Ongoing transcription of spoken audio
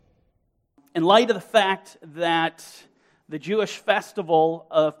In light of the fact that the Jewish festival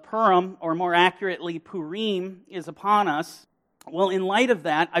of Purim, or more accurately Purim, is upon us, well, in light of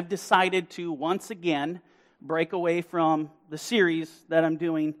that, I've decided to once again break away from the series that I'm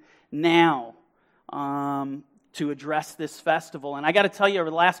doing now to address this festival. And I got to tell you, over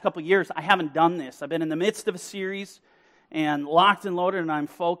the last couple of years, I haven't done this. I've been in the midst of a series and locked and loaded, and I'm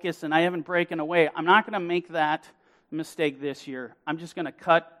focused, and I haven't broken away. I'm not going to make that mistake this year. I'm just going to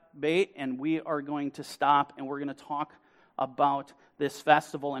cut bait, and we are going to stop, and we're going to talk about this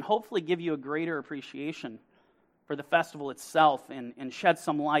festival and hopefully give you a greater appreciation for the festival itself and shed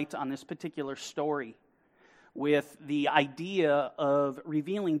some light on this particular story with the idea of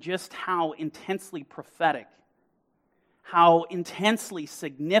revealing just how intensely prophetic, how intensely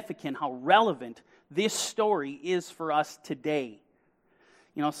significant, how relevant this story is for us today.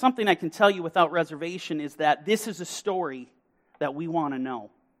 You know, something I can tell you without reservation is that this is a story that we want to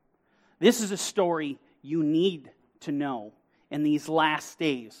know. This is a story you need to know in these last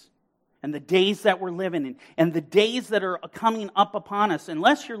days and the days that we're living in and the days that are coming up upon us.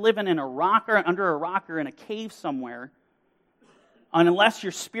 Unless you're living in a rock or under a rock or in a cave somewhere, and unless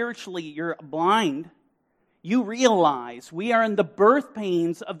you're blind, you realize we are in the birth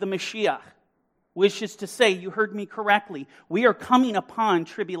pains of the Mashiach, which is to say, you heard me correctly, we are coming upon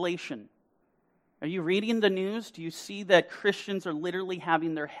tribulation. Are you reading the news? Do you see that Christians are literally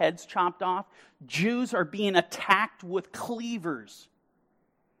having their heads chopped off? Jews are being attacked with cleavers.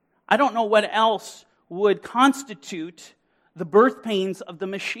 I don't know what else would constitute the birth pains of the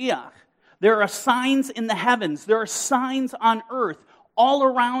Mashiach. There are signs in the heavens. There are signs on earth all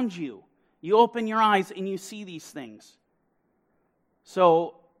around you. You open your eyes and you see these things.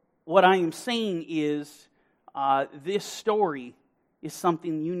 So what I am saying is this story is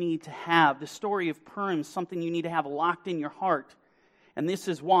something you need to have. The story of Purim is something you need to have locked in your heart. And this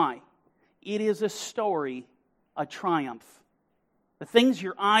is why. It is a story of triumph. The things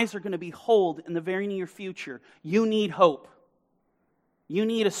your eyes are going to behold in the very near future, you need hope. You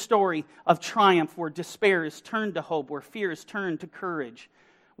need a story of triumph where despair is turned to hope, where fear is turned to courage,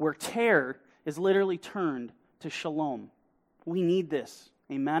 where terror is literally turned to shalom. We need this.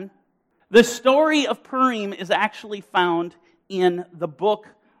 Amen? The story of Purim is actually found in the book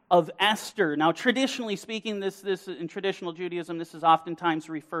of Esther. Now, traditionally speaking, this in traditional Judaism, this is oftentimes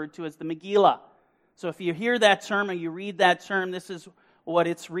referred to as the Megillah. So if you hear that term or you read that term, this is what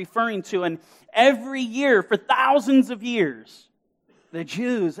it's referring to. And every year, for thousands of years, the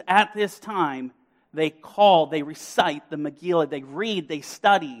Jews at this time, they recite the Megillah. They read, they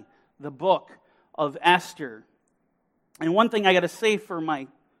study the book of Esther. And one thing I got to say for my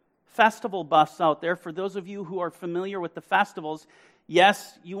festival buffs out there, for those of you who are familiar with the festivals,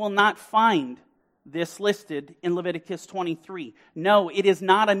 yes, you will not find this listed in Leviticus 23. No, it is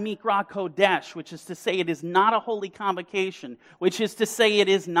not a Mikra Kodesh, which is to say it is not a holy convocation, which is to say it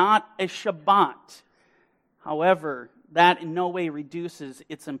is not a Shabbat. However, that in no way reduces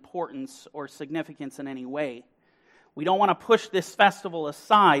its importance or significance in any way. We don't want to push this festival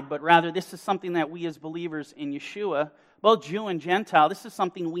aside, but rather this is something that we as believers in Yeshua, both Jew and Gentile, this is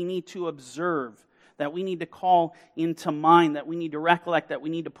something we need to observe, that we need to call into mind, that we need to recollect, that we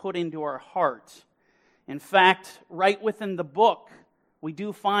need to put into our hearts. In fact, right within the book, we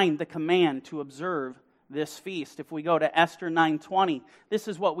do find the command to observe this feast. If we go to Esther 9:20, this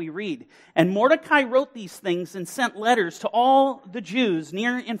is what we read. And Mordecai wrote these things and sent letters to all the Jews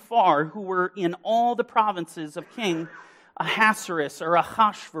near and far who were in all the provinces of King Ahasuerus, or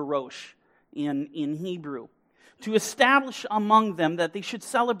Ahashverosh in Hebrew, to establish among them that they should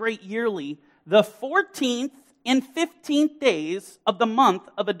celebrate yearly the 14th and 15th days of the month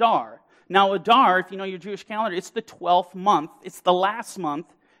of Adar. Now, Adar, if you know your Jewish calendar, it's the 12th month. It's the last month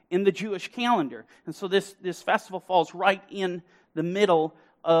in the Jewish calendar. And so this festival falls right in the middle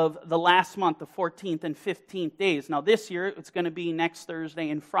of the last month, the 14th and 15th days. Now, this year, it's going to be next Thursday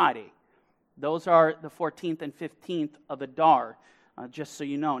and Friday. Those are the 14th and 15th of Adar, just so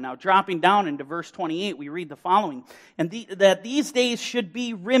you know. Now, dropping down into verse 28, we read the following. And that these days should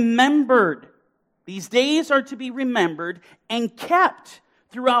be remembered. These days are to be remembered and kept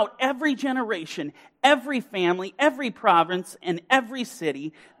throughout every generation, every family, every province, and every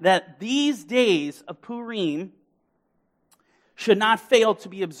city, that these days of Purim should not fail to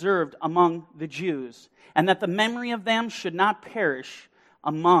be observed among the Jews, and that the memory of them should not perish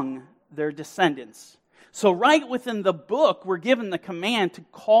among their descendants. So right within the book, we're given the command to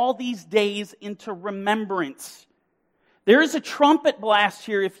call these days into remembrance. There is a trumpet blast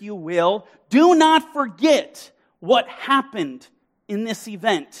here, if you will. Do not forget what happened in this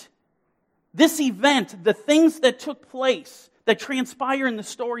event. This event, the things that took place that transpire in the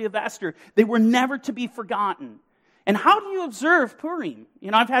story of Esther, they were never to be forgotten. And how do you observe Purim?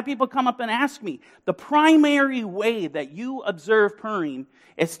 I've had people come up and ask me, the primary way that you observe Purim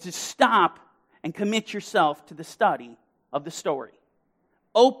is to stop and commit yourself to the study of the story.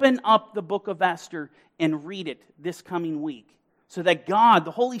 Open up the book of Esther and read it this coming week so that God,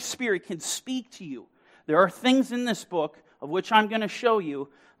 the Holy Spirit, can speak to you. There are things in this book of which I'm going to show you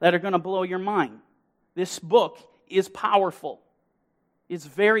that are going to blow your mind. This book is powerful. It's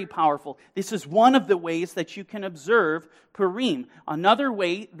very powerful. This is one of the ways that you can observe Purim. Another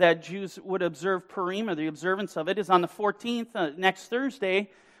way that Jews would observe Purim, or the observance of it, is on the 14th, next Thursday.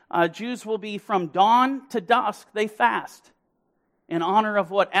 Jews will be from dawn to dusk, they fast in honor of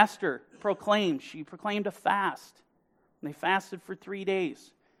what Esther proclaimed. She proclaimed a fast. They fasted for 3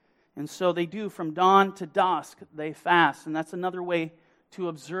 days. And so they do from dawn to dusk, they fast. And that's another way to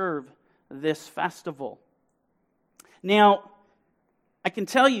observe this festival. Now, I can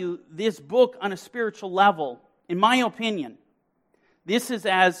tell you this book on a spiritual level, in my opinion, this is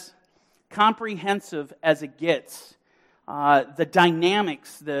as comprehensive as it gets. The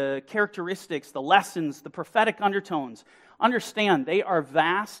dynamics, the characteristics, the lessons, the prophetic undertones. Understand, they are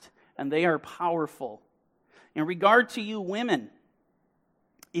vast and they are powerful. In regard to you women,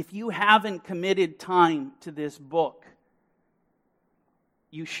 if you haven't committed time to this book,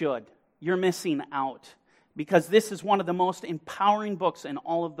 you should. You're missing out. Because this is one of the most empowering books in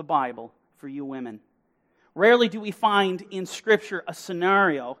all of the Bible for you women. Rarely do we find in Scripture a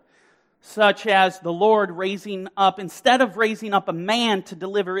scenario such as the Lord raising up, instead of raising up a man to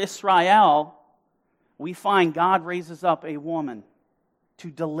deliver Israel, we find God raises up a woman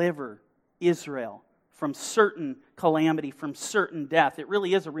to deliver Israel from certain calamity, from certain death. It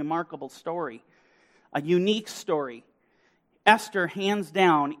really is a remarkable story, a unique story. Esther, hands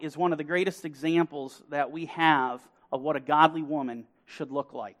down, is one of the greatest examples that we have of what a godly woman should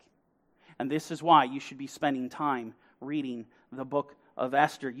look like. And this is why you should be spending time reading the book of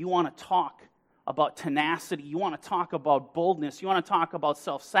Esther. You want to talk about tenacity. You want to talk about boldness. You want to talk about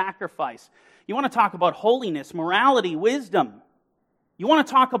self-sacrifice. You want to talk about holiness, morality, wisdom. You want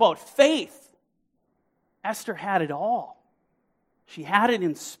to talk about faith. Esther had it all. She had it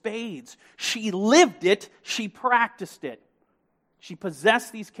in spades. She lived it. She practiced it. She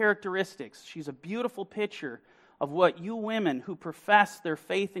possessed these characteristics. She's a beautiful picture of what you women who profess their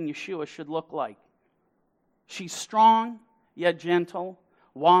faith in Yeshua should look like. She's strong, yet gentle,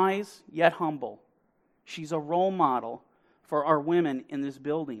 wise, yet humble. She's a role model for our women in this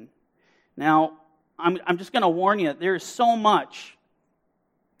building. Now, I'm just going to warn you, there is so much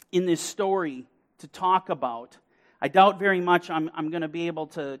in this story to talk about. I doubt very much I'm going to be able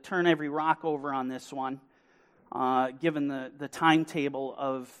to turn every rock over on this one. Given the timetable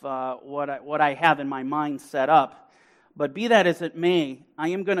of what I have in my mind set up. But be that as it may, I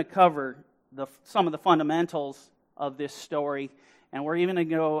am going to cover some of the fundamentals of this story, and we're even going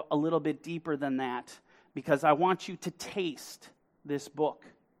to go a little bit deeper than that, because I want you to taste this book.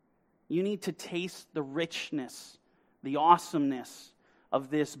 You need to taste the richness, the awesomeness of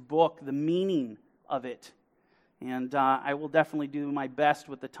this book, the meaning of it. And I will definitely do my best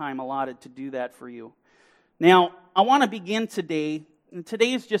with the time allotted to do that for you. Now, I want to begin today, and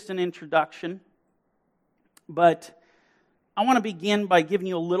today is just an introduction, but I want to begin by giving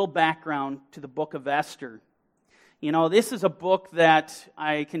you a little background to the book of Esther. This is a book that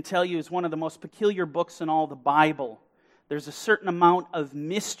I can tell you is one of the most peculiar books in all the Bible. There's a certain amount of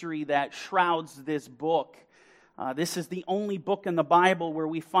mystery that shrouds this book. This is the only book in the Bible where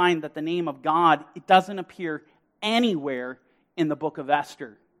we find that the name of God, it doesn't appear anywhere in the book of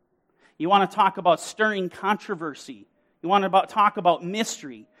Esther. You want to talk about stirring controversy. You want to talk about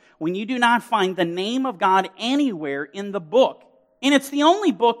mystery. When you do not find the name of God anywhere in the book, and it's the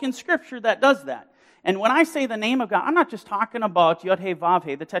only book in Scripture that does that. And when I say the name of God, I'm not just talking about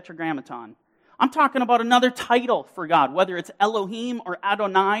Yod-Heh-Vav-Heh, the Tetragrammaton. I'm talking about another title for God, whether it's Elohim or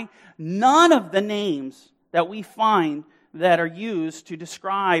Adonai. None of the names that we find that are used to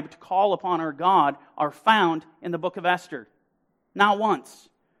describe, to call upon our God, are found in the book of Esther. Not once.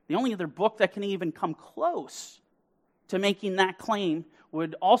 The only other book that can even come close to making that claim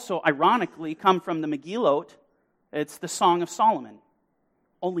would also, ironically, come from the Megillot. It's the Song of Solomon.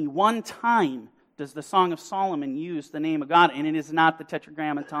 Only one time does the Song of Solomon use the name of God, and it is not the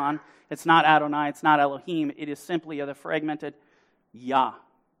Tetragrammaton, it's not Adonai, it's not Elohim, it is simply the fragmented Yah.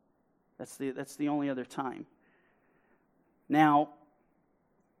 That's the only other time. Now,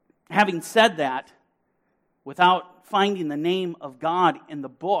 having said that, without finding the name of God in the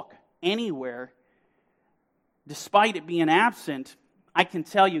book anywhere, despite it being absent, I can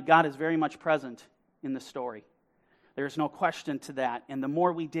tell you God is very much present in the story. There's no question to that. And the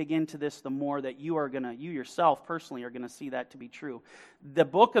more we dig into this, the more that you yourself personally are going to see that to be true. The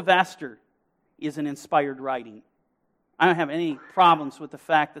book of Esther is an inspired writing. I don't have any problems with the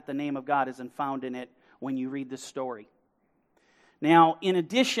fact that the name of God isn't found in it when you read this story. Now, in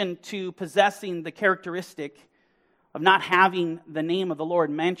addition to possessing the characteristic of not having the name of the Lord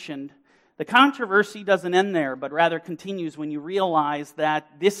mentioned, the controversy doesn't end there, but rather continues when you realize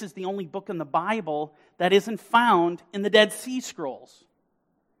that this is the only book in the Bible that isn't found in the Dead Sea Scrolls.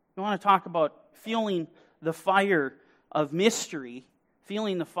 You want to talk about fueling the fire of mystery,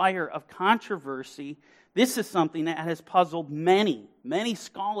 fueling the fire of controversy. This is something that has puzzled many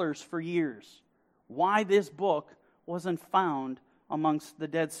scholars for years. Why this book wasn't found amongst the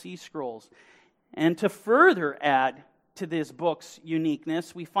Dead Sea Scrolls. And to further add to this book's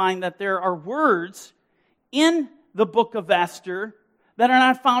uniqueness, we find that there are words in the book of Esther that are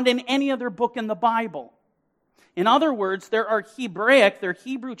not found in any other book in the Bible. In other words, there are Hebrew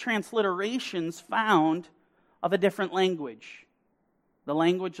transliterations found of a different language, the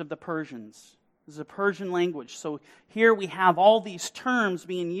language of the Persians. This is a Persian language. So here we have all these terms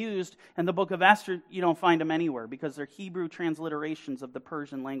being used in the book of Esther. You don't find them anywhere because they're Hebrew transliterations of the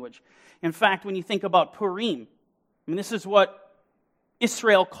Persian language. In fact, when you think about Purim, this is what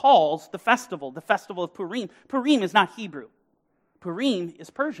Israel calls the festival of Purim. Purim is not Hebrew. Purim is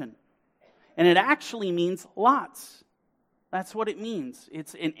Persian. And it actually means lots. That's what it means.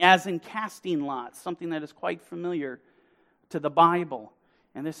 It's as in casting lots, something that is quite familiar to the Bible.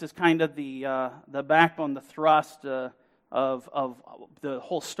 And this is kind of the backbone, the thrust of the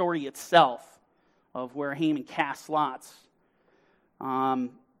whole story itself, of where Haman casts lots. Let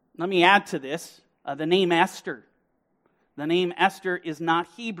me add to this, the name Esther. The name Esther is not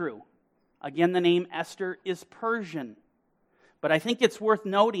Hebrew. Again, the name Esther is Persian. But I think it's worth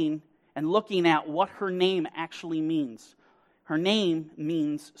noting and looking at what her name actually means. Her name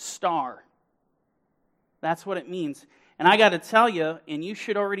means star. That's what it means. And I got to tell you, and you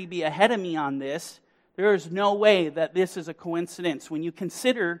should already be ahead of me on this, there is no way that this is a coincidence when you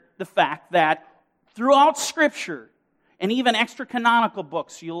consider the fact that throughout Scripture, and even extra-canonical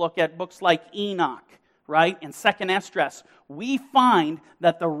books, you look at books like Enoch, right, and 2nd Esdras, we find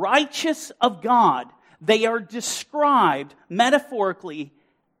that the righteous of God, they are described metaphorically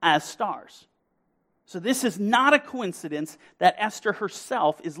as stars. So this is not a coincidence that Esther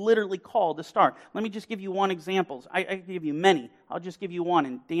herself is literally called a star. Let me just give you one example. I can give you many. I'll just give you one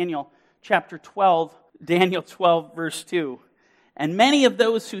in Daniel chapter 12, Daniel 12, verse 2. And many of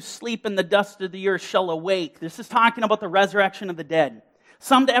those who sleep in the dust of the earth shall awake. This is talking about the resurrection of the dead.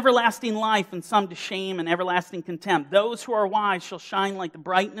 Some to everlasting life and some to shame and everlasting contempt. Those who are wise shall shine like the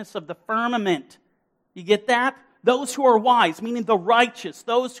brightness of the firmament. You get that? Those who are wise, meaning the righteous,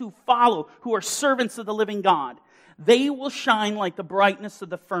 those who follow, who are servants of the living God, they will shine like the brightness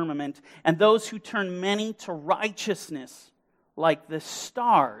of the firmament, and those who turn many to righteousness like the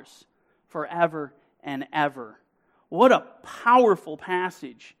stars forever and ever. What a powerful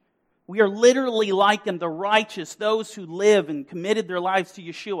passage. We are literally likened, the righteous, those who live and committed their lives to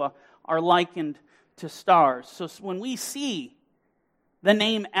Yeshua, are likened to stars. So when we see the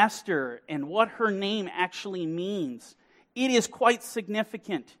name Esther and what her name actually means, it is quite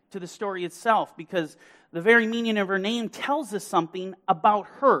significant to the story itself because the very meaning of her name tells us something about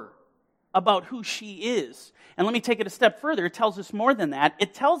her, about who she is. And let me take it a step further. It tells us more than that.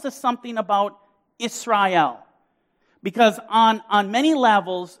 It tells us something about Israel. Because on many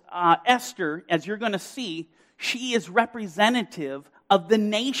levels, Esther, as you're going to see, she is representative of the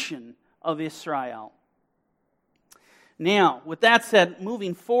nation of Israel. Now, with that said,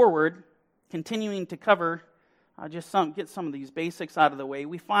 moving forward, continuing to cover, get some of these basics out of the way,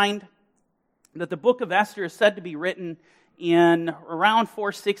 we find that the book of Esther is said to be written in around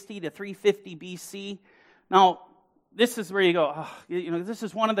 460 to 350 BC. Now, this is where you go, this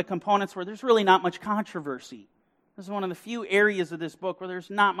is one of the components where there's really not much controversy. This is one of the few areas of this book where there's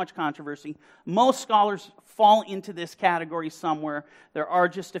not much controversy. Most scholars fall into this category somewhere. There are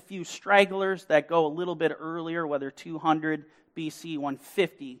just a few stragglers that go a little bit earlier, whether 200 BC,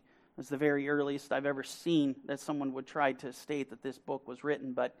 150 is the very earliest I've ever seen that someone would try to state that this book was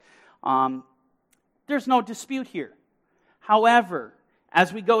written. But there's no dispute here. However,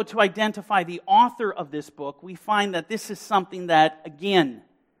 as we go to identify the author of this book, we find that this is something that, again,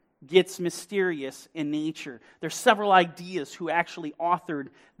 gets mysterious in nature. There's several ideas who actually authored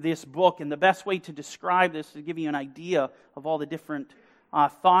this book, and the best way to describe this, to give you an idea of all the different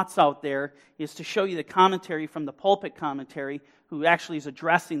thoughts out there, is to show you the commentary from the Pulpit Commentary, who actually is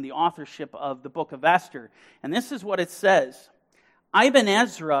addressing the authorship of the book of Esther. And this is what it says. Ibn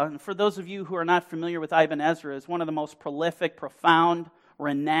Ezra, and for those of you who are not familiar with Ibn Ezra, is one of the most prolific, profound,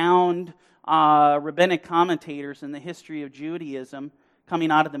 renowned rabbinic commentators in the history of Judaism coming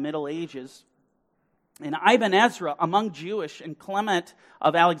out of the Middle Ages. And Ibn Ezra, among Jewish, and Clement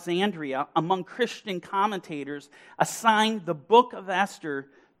of Alexandria, among Christian commentators, assigned the book of Esther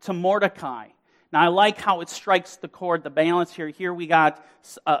to Mordecai. Now, I like how it strikes the chord, the balance here. Here we got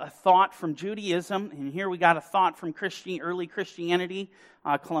a thought from Judaism, and here we got a thought from early Christianity.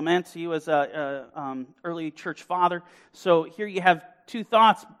 Clement, he was an early church father. So here you have two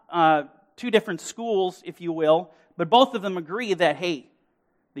thoughts, two different schools, if you will, but both of them agree that, hey,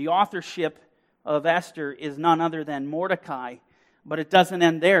 the authorship of Esther is none other than Mordecai. But it doesn't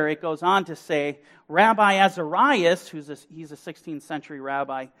end there. It goes on to say, Rabbi Azarias, he's a 16th century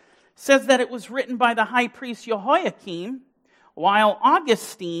rabbi, says that it was written by the high priest Jehoiakim, while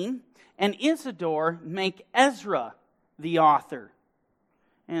Augustine and Isidore make Ezra the author.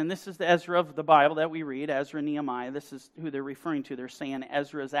 And this is the Ezra of the Bible that we read, Ezra and Nehemiah. This is who they're referring to. They're saying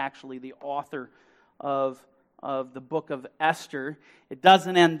Ezra is actually the author of the book of Esther. It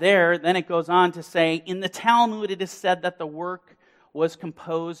doesn't end there. Then it goes on to say, in the Talmud it is said that the work was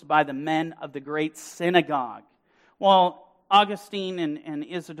composed by the men of the great synagogue. Well, Augustine and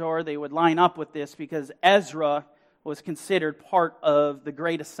Isidore, they would line up with this because Ezra was considered part of the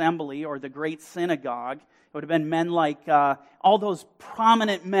great assembly or the great synagogue. It would have been men like all those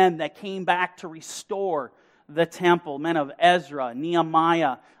prominent men that came back to restore the temple, men of Ezra,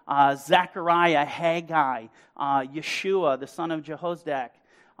 Nehemiah, Zechariah, Haggai, Yeshua, the son of Jehozadak,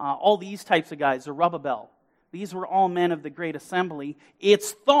 all these types of guys, Zerubbabel. These were all men of the great assembly.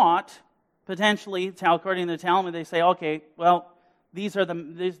 It's thought, potentially, according to the Talmud, they say, okay, well, these are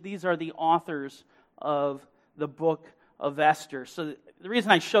the authors of the book of Esther. So the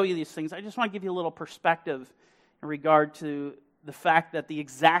reason I show you these things, I just want to give you a little perspective in regard to the fact that the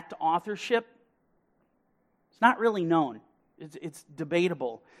exact authorship is not really known. It's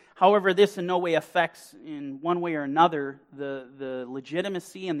debatable. However, this in no way affects, in one way or another, the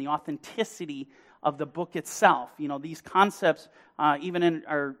legitimacy and the authenticity of the book itself. You know, these concepts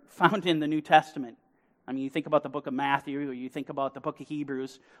are found in the New Testament. I mean, you think about the book of Matthew, or you think about the book of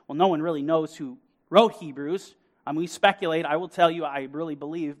Hebrews. Well, no one really knows who wrote Hebrews. I mean, we speculate. I will tell you, I really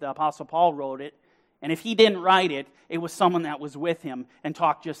believe the Apostle Paul wrote it. And if he didn't write it, it was someone that was with him and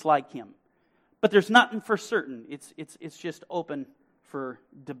talked just like him. But there's nothing for certain. It's just open for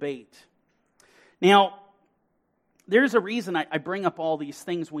debate. Now, there's a reason I bring up all these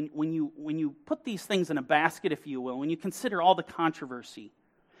things. When you put these things in a basket, if you will, when you consider all the controversy,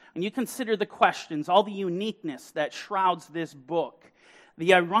 and you consider the questions, all the uniqueness that shrouds this book,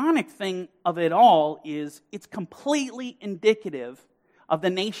 the ironic thing of it all is it's completely indicative of the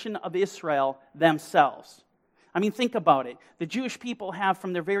nation of Israel themselves. I mean, think about it. The Jewish people have,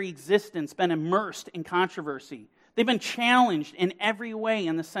 from their very existence, been immersed in controversy. They've been challenged in every way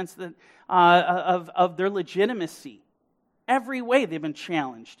in the sense that of their legitimacy. Every way they've been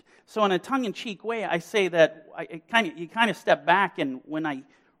challenged. So in a tongue-in-cheek way, I say that you kind of step back, and when I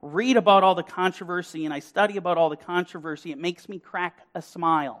read about all the controversy and I study about all the controversy, it makes me crack a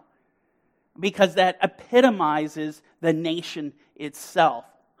smile. Because that epitomizes the nation itself.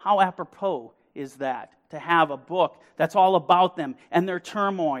 How apropos is that? To have a book that's all about them and their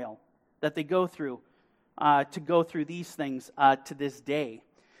turmoil that they go through, to go through these things to this day.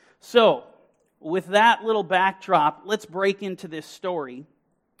 So, with that little backdrop, let's break into this story.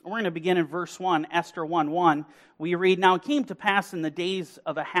 We're going to begin in verse 1, Esther 1:1. We read, "Now it came to pass in the days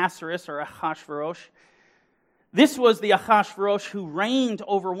of Ahasuerus, or Ahasuerus, this was the Ahasuerus who reigned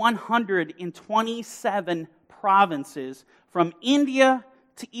over 127 provinces from India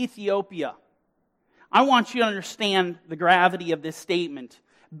to Ethiopia." I want you to understand the gravity of this statement.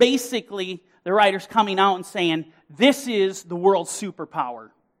 Basically, the writer's coming out and saying, this is the world's superpower.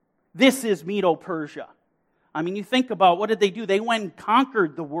 This is Medo-Persia. I mean, you think about, what did they do? They went and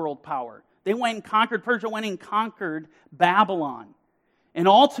conquered the world power. They went and conquered Persia, went and conquered Babylon. And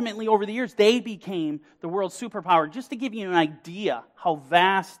ultimately, over the years, they became the world's superpower. Just to give you an idea how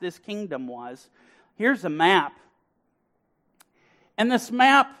vast this kingdom was, here's a map. And this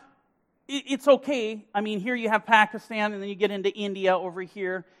map, it's okay. I mean, here you have Pakistan, and then you get into India over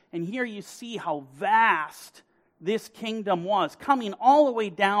here, and here you see how vast this kingdom was, coming all the way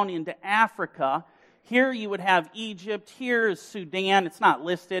down into Africa. Here you would have Egypt, here is Sudan, it's not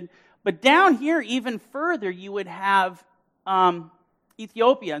listed, but down here, even further, you would have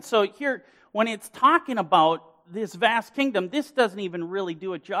Ethiopia. And so here, when it's talking about this vast kingdom, this doesn't even really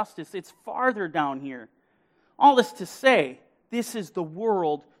do it justice. It's farther down here. All this to say, this is the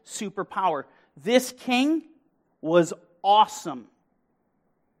world superpower. This king was awesome.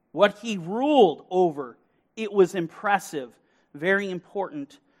 what he ruled over. It was impressive, very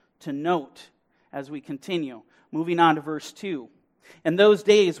important to note as we continue. Moving on to verse 2. In those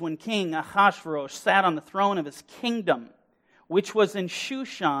days when King Ahasuerus sat on the throne of his kingdom, which was in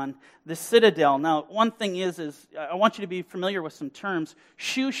Shushan, the citadel. Now, one thing is I want you to be familiar with some terms.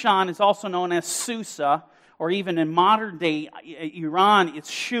 Shushan is also known as Susa, or even in modern day Iran, it's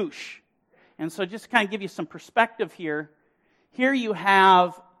Shush. And so just to kind of give you some perspective here, here you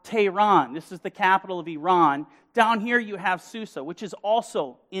have Tehran. This is the capital of Iran. Down here you have Susa, which is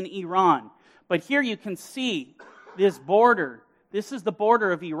also in Iran. But here you can see this border. This is the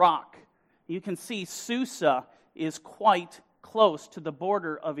border of Iraq. You can see Susa is quite close to the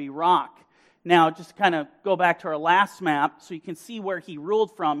border of Iraq. Now, just to kind of go back to our last map, so you can see where he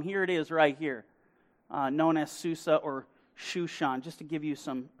ruled from. Here it is right here, known as Susa or Shushan, just to give you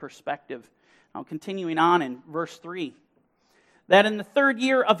some perspective. Now, continuing on in verse 3. That in the 3rd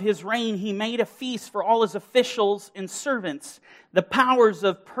year of his reign, he made a feast for all his officials and servants, the powers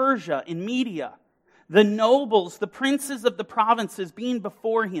of Persia and Media, the nobles, the princes of the provinces being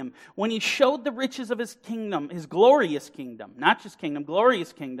before him, when he showed the riches of his kingdom, his glorious kingdom, not just kingdom,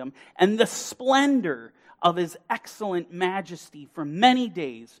 glorious kingdom, and the splendor of his excellent majesty for many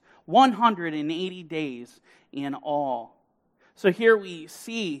days, 180 days in all. So here we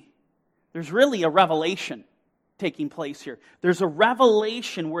see there's really a revelation taking place here. There's a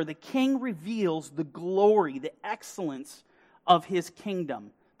revelation where the king reveals the glory, the excellence of his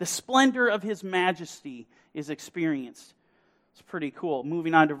kingdom. The splendor of his majesty is experienced. It's pretty cool.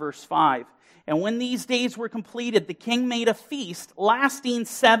 Moving on to verse 5. And when these days were completed, the king made a feast lasting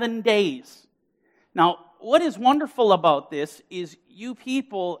 7 days. Now, what is wonderful about this is you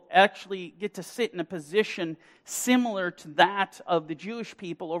people actually get to sit in a position similar to that of the Jewish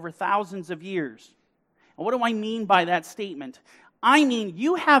people over thousands of years. And what do I mean by that statement? I mean,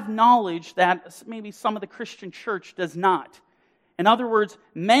 you have knowledge that maybe some of the Christian church does not. In other words,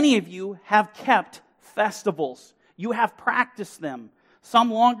 many of you have kept festivals. You have practiced them,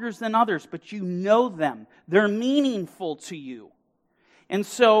 some longer than others, but you know them. They're meaningful to you. And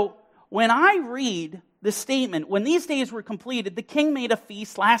so, when I read the statement, when these days were completed, the king made a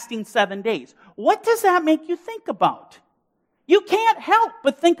feast lasting 7 days. What does that make you think about? You can't help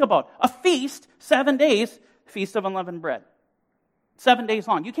but think about a feast, 7 days, Feast of Unleavened Bread. 7 days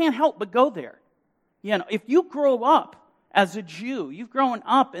long. You can't help but go there. You know, if you grow up as a Jew, you've grown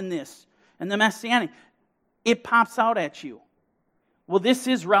up in this, in the Messianic, it pops out at you. Well, this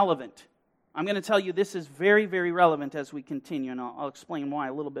is relevant. I'm going to tell you this is very, very relevant as we continue, and I'll explain why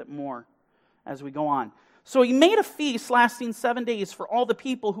a little bit more as we go on. So he made a feast lasting 7 days for all the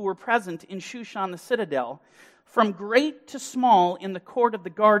people who were present in Shushan the citadel, from great to small in the court of the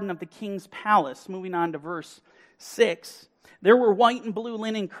garden of the king's palace. Moving on to verse 6. There were white and blue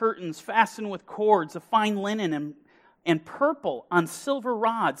linen curtains fastened with cords of fine linen and purple on silver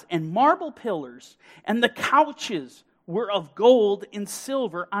rods and marble pillars, and the couches were of gold and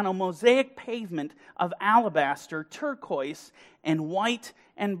silver on a mosaic pavement of alabaster, turquoise, and white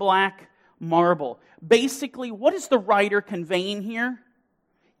and black marble. Basically, what is the writer conveying here?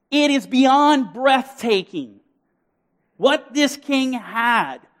 It is beyond breathtaking. What this king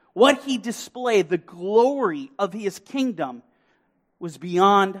had, what he displayed, the glory of his kingdom was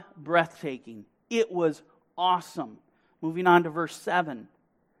beyond breathtaking. It was awesome. Moving on to verse 7.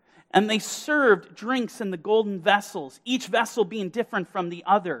 And they served drinks in the golden vessels, each vessel being different from the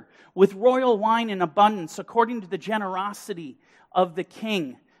other, with royal wine in abundance, according to the generosity of the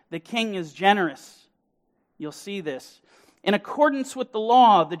king. The king is generous. You'll see this. In accordance with the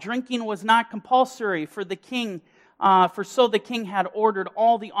law, the drinking was not compulsory for the king, for so the king had ordered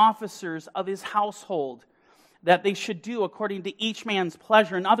all the officers of his household that they should do according to each man's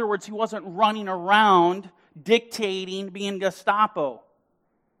pleasure. In other words, he wasn't running around dictating, being Gestapo.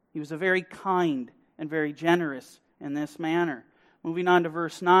 He was a very kind and very generous in this manner. Moving on to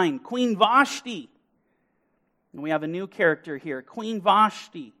verse 9. Queen Vashti. And we have a new character here. Queen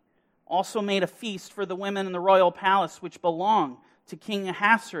Vashti also made a feast for the women in the royal palace which belonged to King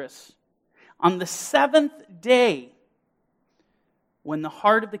Ahasuerus. On the 7th day, when the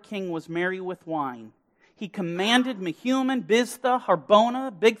heart of the king was merry with wine, he commanded Mehuman, Biztha,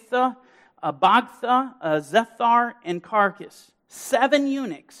 Harbona, Bigtha, Abagtha, Zethar, and Carcass, 7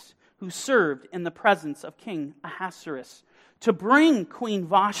 eunuchs who served in the presence of King Ahasuerus, to bring Queen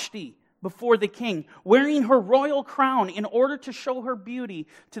Vashti before the king, wearing her royal crown in order to show her beauty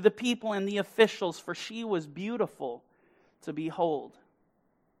to the people and the officials, for she was beautiful to behold.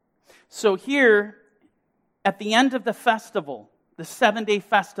 So here, at the end of the festival, the 7-day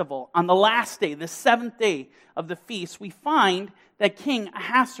festival, on the last day, the 7th day of the feast, we find that King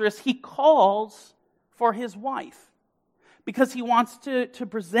Ahasuerus, he calls for his wife because he wants to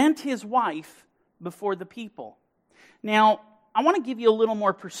present his wife before the people. Now, I want to give you a little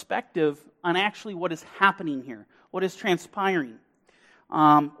more perspective on actually what is happening here, what is transpiring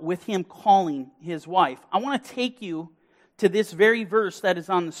with him calling his wife. I want to take you to this very verse that is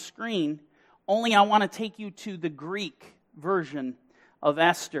on the screen, only I want to take you to the Greek version of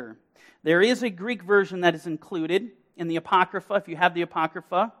Esther. There is a Greek version that is included in the Apocrypha. If you have the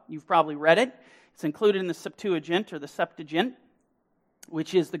Apocrypha, you've probably read it. It's included in the Septuagint or the Septuagint,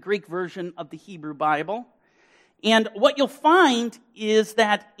 which is the Greek version of the Hebrew Bible. And what you'll find is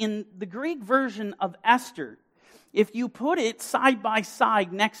that in the Greek version of Esther, if you put it side by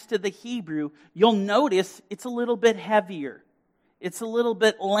side next to the Hebrew, you'll notice it's a little bit heavier. It's a little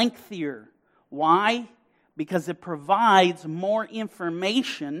bit lengthier. Why? Because it provides more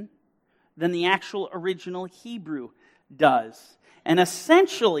information than the actual original Hebrew does. And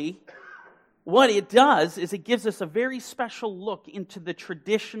essentially, what it does is it gives us a very special look into the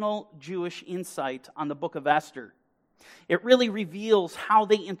traditional Jewish insight on the book of Esther. It really reveals how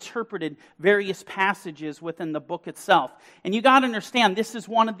they interpreted various passages within the book itself. And you got to understand, this is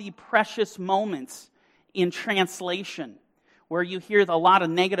one of the precious moments in translation where you hear a lot of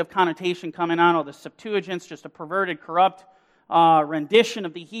negative connotation coming out of the Septuagint's just a perverted, corrupt rendition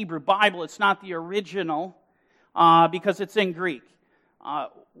of the Hebrew Bible. It's not the original because it's in Greek.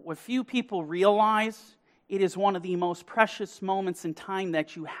 What few people realize, it is one of the most precious moments in time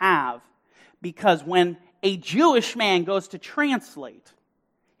that you have, because when a Jewish man goes to translate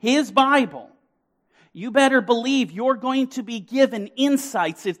his Bible, you better believe you're going to be given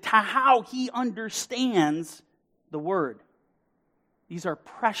insights as to how he understands the Word. These are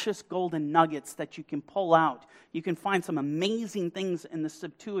precious golden nuggets that you can pull out. You can find some amazing things in the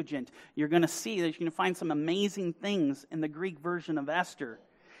Septuagint. You're going to see that you can find some amazing things in the Greek version of Esther.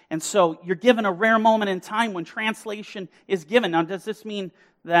 And so you're given a rare moment in time when translation is given. Now, does this mean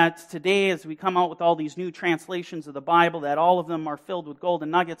that today, as we come out with all these new translations of the Bible, that all of them are filled with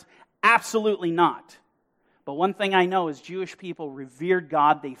golden nuggets? Absolutely not. But one thing I know is Jewish people revered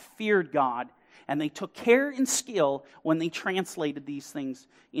God, they feared God, and they took care and skill when they translated these things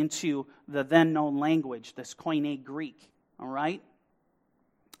into the then known language, this Koine Greek. All right?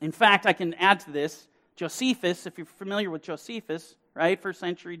 In fact, I can add to this, Josephus, if you're familiar with Josephus, right, first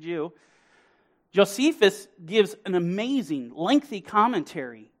century Jew, Josephus gives an amazing, lengthy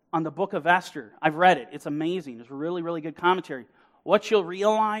commentary on the book of Esther. I've read it. It's amazing. It's a really, really good commentary. What you'll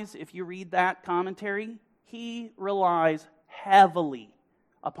realize if you read that commentary, he relies heavily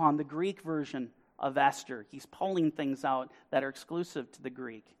upon the Greek version of Esther. He's pulling things out that are exclusive to the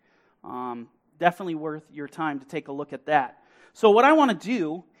Greek. Definitely worth your time to take a look at that. So what I want to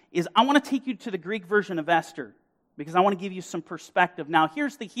do is I want to take you to the Greek version of Esther because I want to give you some perspective. Now,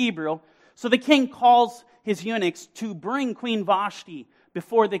 here's the Hebrew. So the king calls his eunuchs to bring Queen Vashti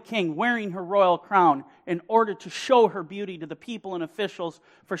before the king, wearing her royal crown, in order to show her beauty to the people and officials,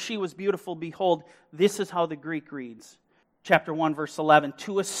 for she was beautiful. Behold, this is how the Greek reads. Chapter 1, verse 11.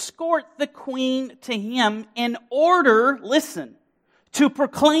 To escort the queen to him in order, listen, to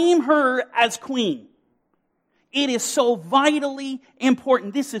proclaim her as queen. It is so vitally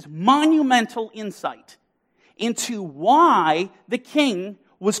important. This is monumental insight into why the king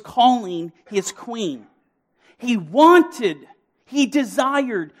was calling his queen. He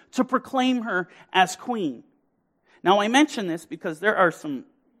desired to proclaim her as queen. Now, I mention this because there are some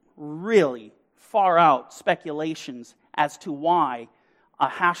really far out speculations as to why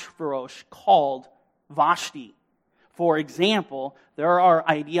Ahasuerus called Vashti. For example, there are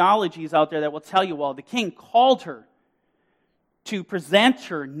ideologies out there that will tell you, well, the king called her to present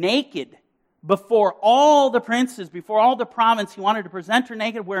her naked before all the princes, before all the province. He wanted to present her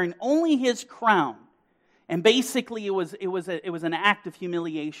naked, wearing only his crown. And basically, it was an act of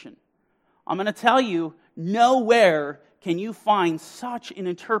humiliation. I'm going to tell you, nowhere can you find such an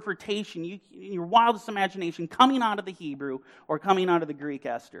interpretation, in your wildest imagination, coming out of the Hebrew or coming out of the Greek,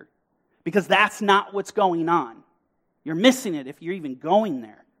 Esther. Because that's not what's going on. You're missing it if you're even going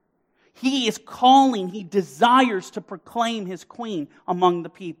there. He is calling, he desires to proclaim his queen among the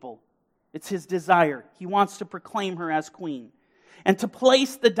people. It's his desire. He wants to proclaim her as queen. And to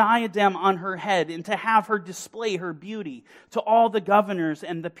place the diadem on her head and to have her display her beauty to all the governors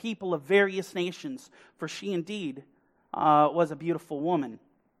and the people of various nations, for she indeed was a beautiful woman.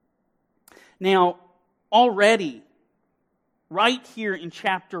 Now, already, right here in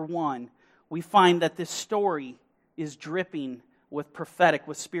chapter 1, we find that this story is dripping with prophetic,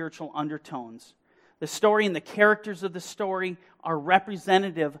 with spiritual undertones. The story and the characters of the story are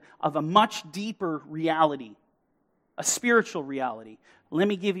representative of a much deeper reality, a spiritual reality. Let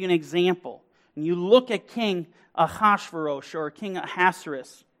me give you an example. When you look at King Ahasuerus or King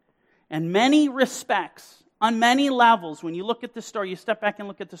Ahasuerus, in many respects, on many levels, when you look at the story, you step back and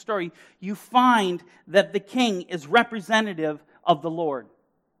look at the story, you find that the king is representative of the Lord.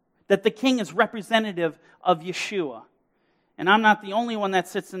 That the king is representative of Yeshua. And I'm not the only one that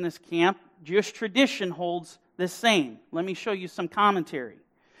sits in this camp. Jewish tradition holds the same. Let me show you some commentary.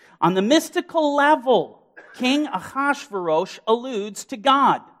 On the mystical level, King Ahasuerus alludes to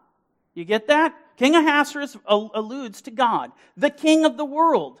God. You get that? King Ahasuerus alludes to God, the king of the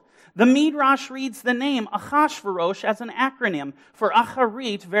world. The Midrash reads the name Ahasuerus as an acronym for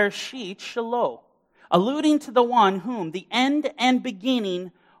Acharit Vershit Shelo, alluding to the one whom the end and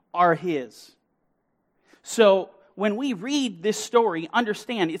beginning are his. So, when we read this story,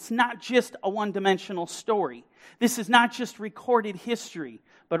 understand it's not just a one-dimensional story. This is not just recorded history,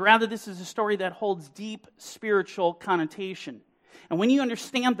 but rather this is a story that holds deep spiritual connotation. And when you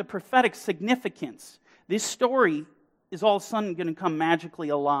understand the prophetic significance, this story is all of a sudden going to come magically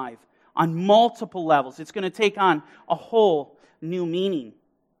alive on multiple levels. It's going to take on a whole new meaning.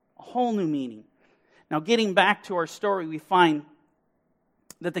 A whole new meaning. Now, getting back to our story, we find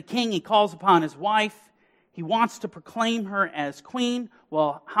that the king, he calls upon his wife. He wants to proclaim her as queen.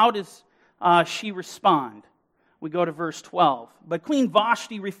 Well, how does she respond? We go to verse 12. But Queen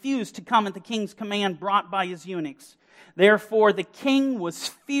Vashti refused to come at the king's command brought by his eunuchs. Therefore, the king was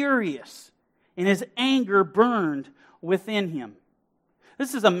furious, and his anger burned within him.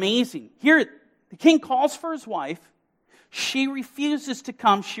 This is amazing. Here, the king calls for his wife. She refuses to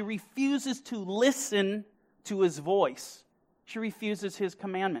come. She refuses to listen to his voice. She refuses his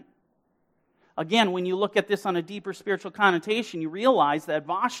commandment. Again, when you look at this on a deeper spiritual connotation, you realize that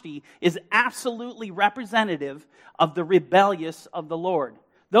Vashti is absolutely representative of the rebellious of the Lord.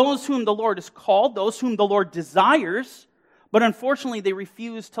 Those whom the Lord has called, those whom the Lord desires, but unfortunately they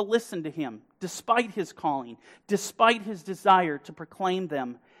refuse to listen to him, despite his calling, despite his desire to proclaim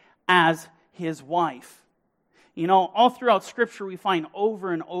them as his wife. You know, all throughout Scripture we find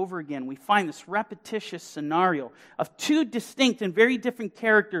over and over again, we find this repetitious scenario of two distinct and very different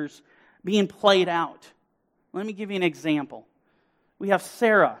characters being played out. Let me give you an example. We have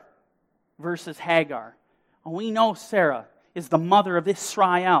Sarah versus Hagar. And we know Sarah is the mother of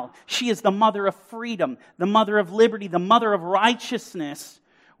Israel. She is the mother of freedom, the mother of liberty, the mother of righteousness,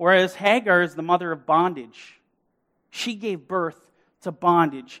 whereas Hagar is the mother of bondage. She gave birth to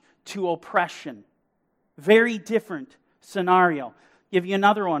bondage, to oppression. Very different scenario. Give you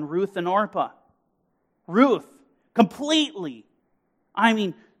another one, Ruth and Orpah. Ruth, completely,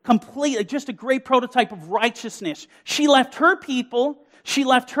 just a great prototype of righteousness. She left her people, she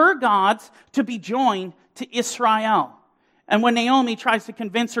left her gods to be joined to Israel. And when Naomi tries to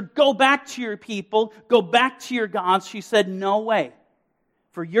convince her, go back to your people, go back to your gods, she said, no way.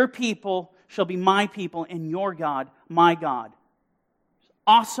 For your people shall be my people, and your God, my God.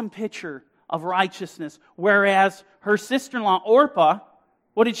 Awesome picture of righteousness. Whereas her sister-in-law, Orpah,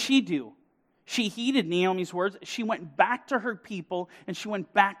 what did she do? She heeded Naomi's words. She went back to her people, and she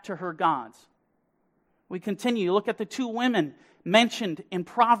went back to her gods. We continue. Look at the two women mentioned in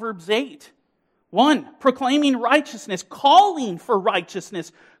Proverbs 8. One, proclaiming righteousness, calling for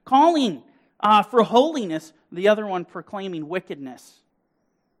righteousness, calling for holiness. The other one, proclaiming wickedness.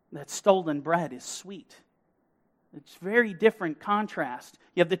 That stolen bread is sweet. It's very different contrast.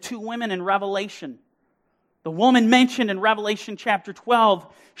 You have the two women in Revelation. The woman mentioned in Revelation chapter 12,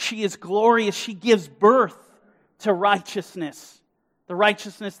 she is glorious. She gives birth to righteousness. The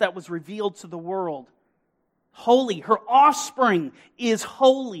righteousness that was revealed to the world. Holy. Her offspring is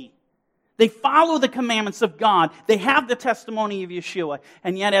holy. They follow the commandments of God. They have the testimony of Yeshua.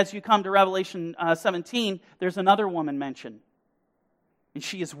 And yet, as you come to Revelation 17, there's another woman mentioned. And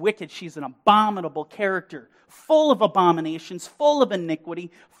she is wicked. She's an abominable character, full of abominations, full of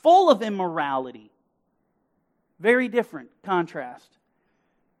iniquity, full of immorality. Very different contrast.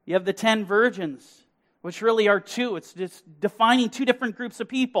 You have the 10 virgins, which really are two. It's just defining two different groups of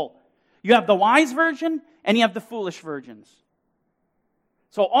people. You have the wise virgin, and you have the foolish virgins.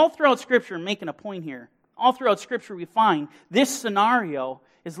 So all throughout Scripture, I'm making a point here, all throughout Scripture we find this scenario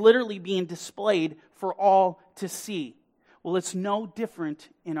is literally being displayed for all to see. Well, it's no different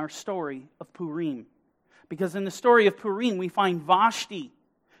in our story of Purim. Because in the story of Purim, we find Vashti.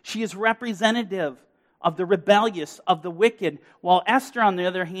 She is representative of the rebellious, of the wicked, while Esther, on the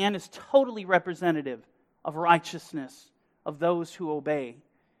other hand, is totally representative of righteousness, of those who obey.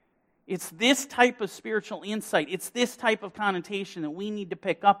 It's this type of spiritual insight, it's this type of connotation that we need to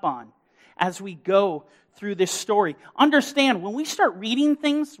pick up on. as we go through this story. Understand, when we start reading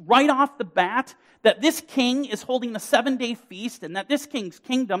things right off the bat, that this king is holding a 7-day feast, and that this king's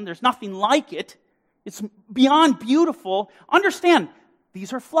kingdom, there's nothing like it. It's beyond beautiful. Understand,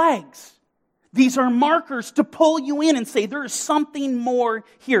 these are flags. These are markers to pull you in and say, there is something more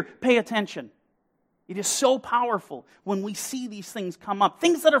here. Pay attention. It is so powerful when we see these things come up.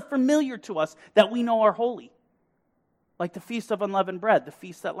 Things that are familiar to us that we know are holy. Like the Feast of Unleavened Bread, the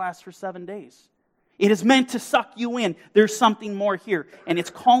feast that lasts for 7 days. It is meant to suck you in. There's something more here. And it's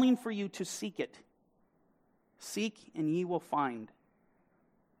calling for you to seek it. Seek and ye will find.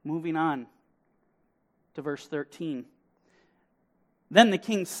 Moving on to verse 13. Then the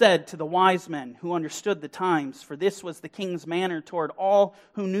king said to the wise men who understood the times, for this was the king's manner toward all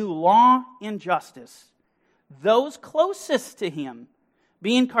who knew law and justice, those closest to him,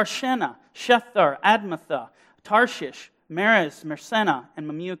 being Karshena, Shethar, Admatha, Tarshish, Meres, Mersena, and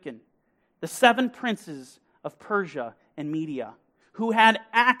Memucan, the 7 princes of Persia and Media, who had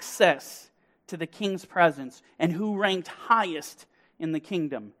access to the king's presence and who ranked highest in the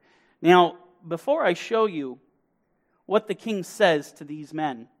kingdom. Now, before I show you what the king says to these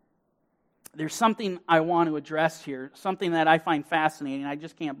men, there's something I want to address here, something that I find fascinating. I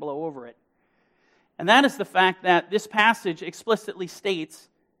just can't blow over it. And that is the fact that this passage explicitly states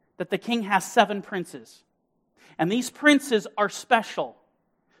that the king has 7 princes. And these princes are special.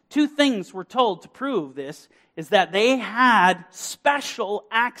 2 things we're told to prove this is that they had special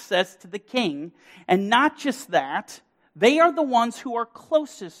access to the king. And not just that, they are the ones who are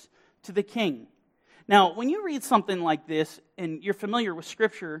closest to the king. Now, when you read something like this, and you're familiar with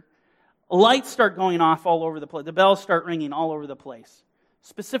Scripture, lights start going off all over the place. The bells start ringing all over the place.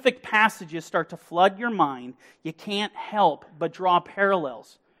 Specific passages start to flood your mind. You can't help but draw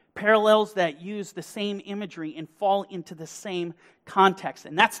parallels. Parallels that use the same imagery and fall into the same context.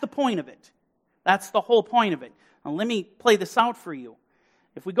 And that's the point of it. That's the whole point of it. Now, let me play this out for you.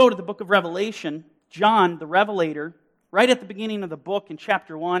 If we go to the book of Revelation, John, the Revelator, right at the beginning of the book in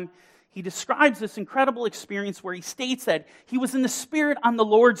chapter 1, he describes this incredible experience where he states that he was in the Spirit on the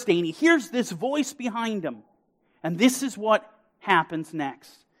Lord's day, and he hears this voice behind him. And this is what happens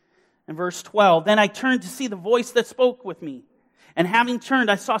next. In verse 12, then I turned to see the voice that spoke with me. And having turned,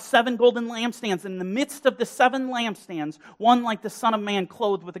 I saw 7 golden lampstands. And in the midst of the 7 lampstands, one like the Son of Man,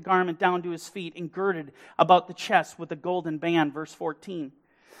 clothed with a garment down to his feet, and girded about the chest with a golden band. Verse 14.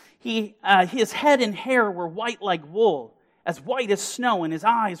 His head and hair were white like wool, as white as snow, and his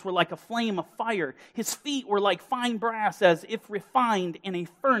eyes were like a flame of fire. His feet were like fine brass, as if refined in a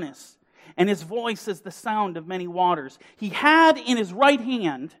furnace, and his voice as the sound of many waters. He had in his right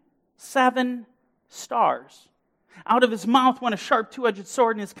hand 7 stars. Out of his mouth went a sharp 2-edged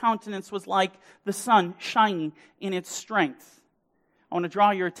sword, and his countenance was like the sun shining in its strength. I want to draw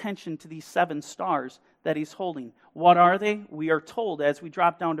your attention to these 7 stars that he's holding. What are they? We are told as we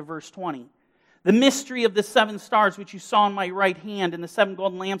drop down to verse 20. The mystery of the 7 stars which you saw in my right hand and the 7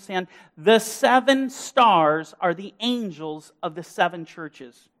 golden lampstands, the 7 stars are the angels of the 7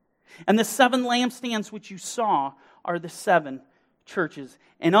 churches. And the 7 lampstands which you saw are the 7 churches.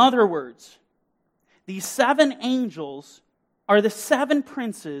 In other words, these 7 angels are the 7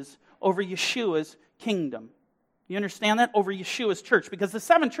 princes over Yeshua's kingdom. You understand that? Over Yeshua's church. Because the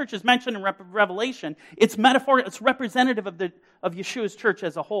 7 churches mentioned in Revelation, it's metaphor, it's representative of Yeshua's church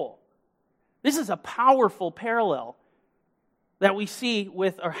as a whole. This is a powerful parallel that we see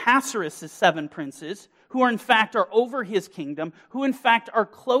with Ahasuerus' 7 princes, who are in fact are over his kingdom, who in fact are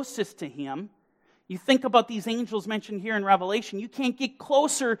closest to him. You think about these angels mentioned here in Revelation, you can't get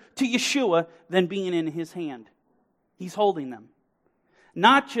closer to Yeshua than being in his hand. He's holding them.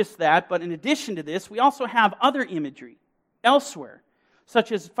 Not just that, but in addition to this, we also have other imagery elsewhere,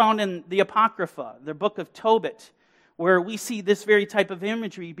 such as found in the Apocrypha, the book of Tobit, where we see this very type of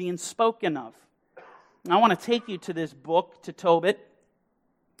imagery being spoken of. And I want to take you to this book, to Tobit.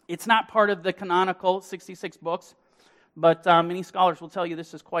 It's not part of the canonical 66 books, but many scholars will tell you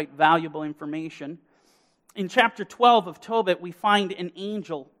this is quite valuable information. In chapter 12 of Tobit, we find an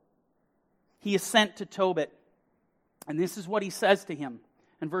angel. He is sent to Tobit. And this is what he says to him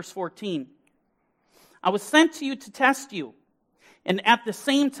in verse 14. I was sent to you to test you. And at the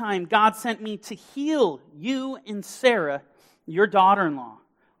same time, God sent me to heal you and Sarah, your daughter-in-law.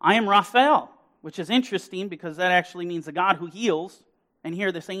 I am Raphael, which is interesting because that actually means the God who heals. And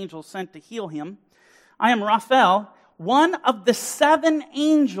here this angel is sent to heal him. I am Raphael, one of the 7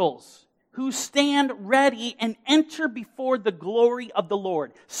 angels who stand ready and enter before the glory of the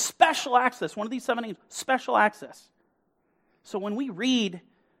Lord. Special access. One of these 7 angels. Special access. So when we read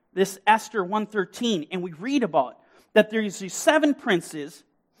this Esther 1:13 and we read about that there's these 7 princes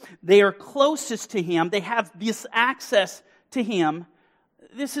They are closest to him. They have this access to him.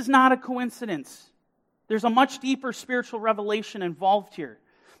 This is not a coincidence. There's a much deeper spiritual revelation involved here.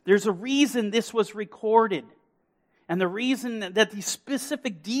 There's a reason this was recorded. And the reason that these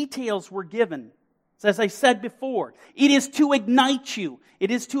specific details were given is, as I said before, it is to ignite you.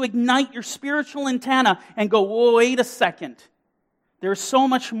 It is to ignite your spiritual antenna and go, whoa, wait a second. There's so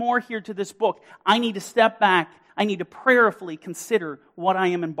much more here to this book. I need to step back. I need to prayerfully consider what I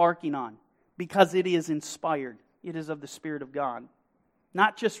am embarking on, because it is inspired. It is of the Spirit of God,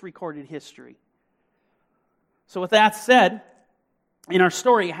 not just recorded history. So with that said, in our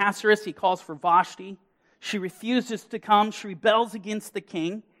story, Ahasuerus, he calls for Vashti. She refuses to come. She rebels against the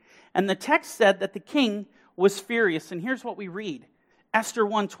king. And the text said that the king was furious. And here's what we read. Esther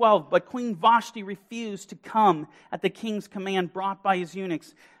 1:12, but Queen Vashti refused to come at the king's command brought by his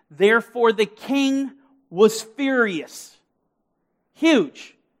eunuchs. Therefore the king was furious.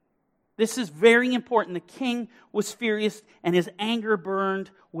 Huge. This is very important. The king was furious and his anger burned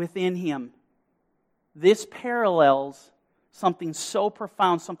within him. This parallels something so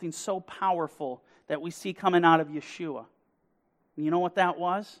profound, something so powerful that we see coming out of Yeshua. You know what that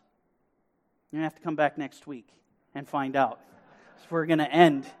was? You're going to have to come back next week and find out. So we're going to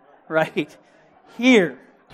end right here.